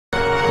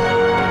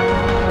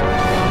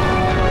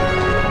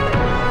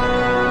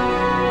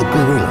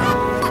gorilla.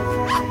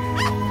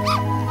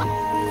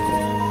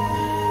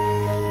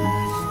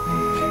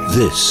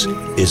 This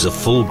is a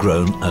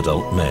full-grown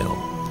adult male,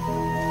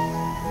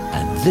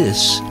 and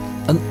this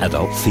an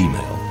adult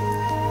female.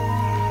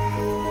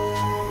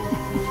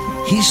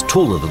 He's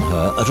taller than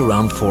her at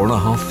around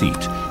 4.5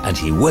 feet, and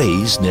he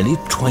weighs nearly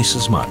twice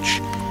as much.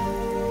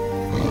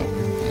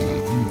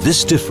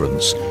 This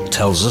difference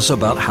tells us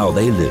about how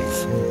they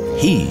live.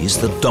 He's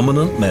the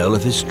dominant male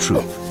of his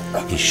troop.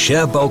 His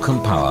sheer bulk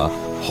and power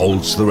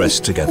holds the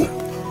rest together,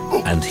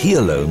 and he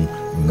alone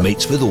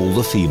mates with all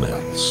the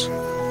females.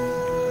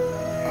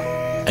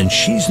 And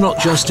she's not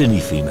just any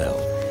female,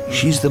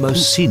 she's the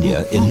most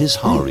senior in his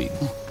harem.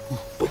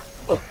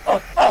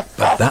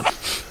 But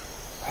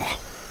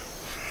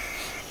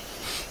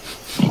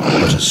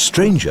a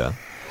stranger,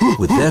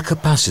 with their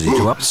capacity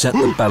to upset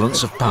the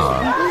balance of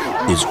power,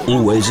 is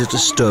always a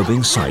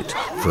disturbing sight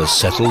for a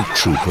settled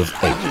troop of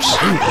apes.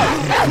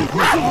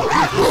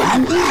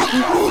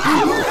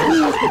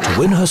 To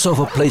win herself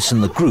a place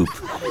in the group,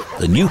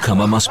 the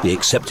newcomer must be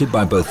accepted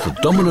by both the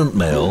dominant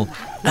male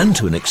and,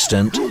 to an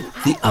extent,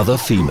 the other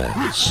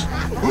females.